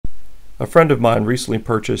A friend of mine recently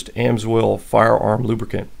purchased Amsoil Firearm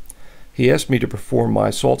Lubricant. He asked me to perform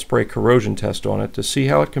my salt spray corrosion test on it to see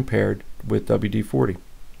how it compared with WD-40.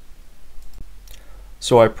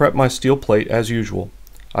 So I prepped my steel plate as usual.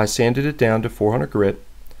 I sanded it down to 400 grit,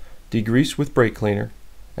 degreased with brake cleaner,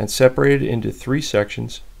 and separated it into 3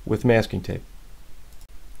 sections with masking tape.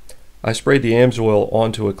 I sprayed the Amsoil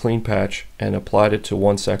onto a clean patch and applied it to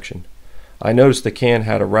one section. I noticed the can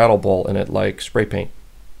had a rattle ball in it like spray paint.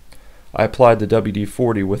 I applied the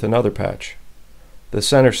WD-40 with another patch. The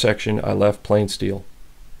center section I left plain steel.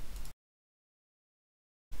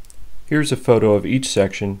 Here's a photo of each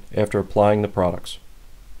section after applying the products.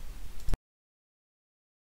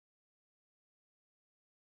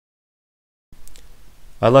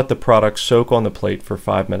 I let the products soak on the plate for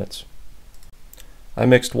 5 minutes. I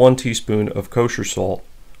mixed 1 teaspoon of kosher salt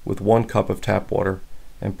with 1 cup of tap water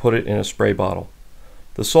and put it in a spray bottle.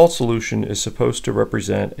 The salt solution is supposed to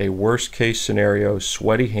represent a worst case scenario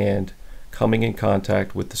sweaty hand coming in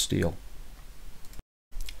contact with the steel.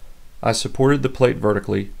 I supported the plate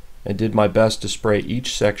vertically and did my best to spray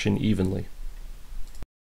each section evenly.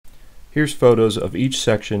 Here's photos of each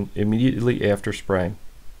section immediately after spraying.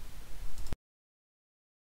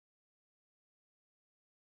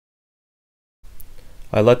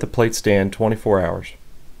 I let the plate stand 24 hours.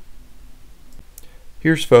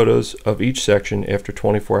 Here's photos of each section after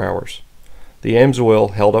 24 hours. The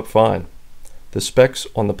Amsoil held up fine. The specks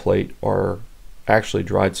on the plate are actually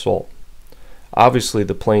dried salt. Obviously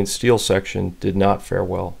the plain steel section did not fare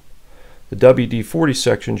well. The WD-40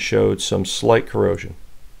 section showed some slight corrosion.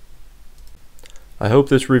 I hope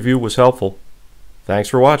this review was helpful. Thanks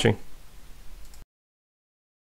for watching.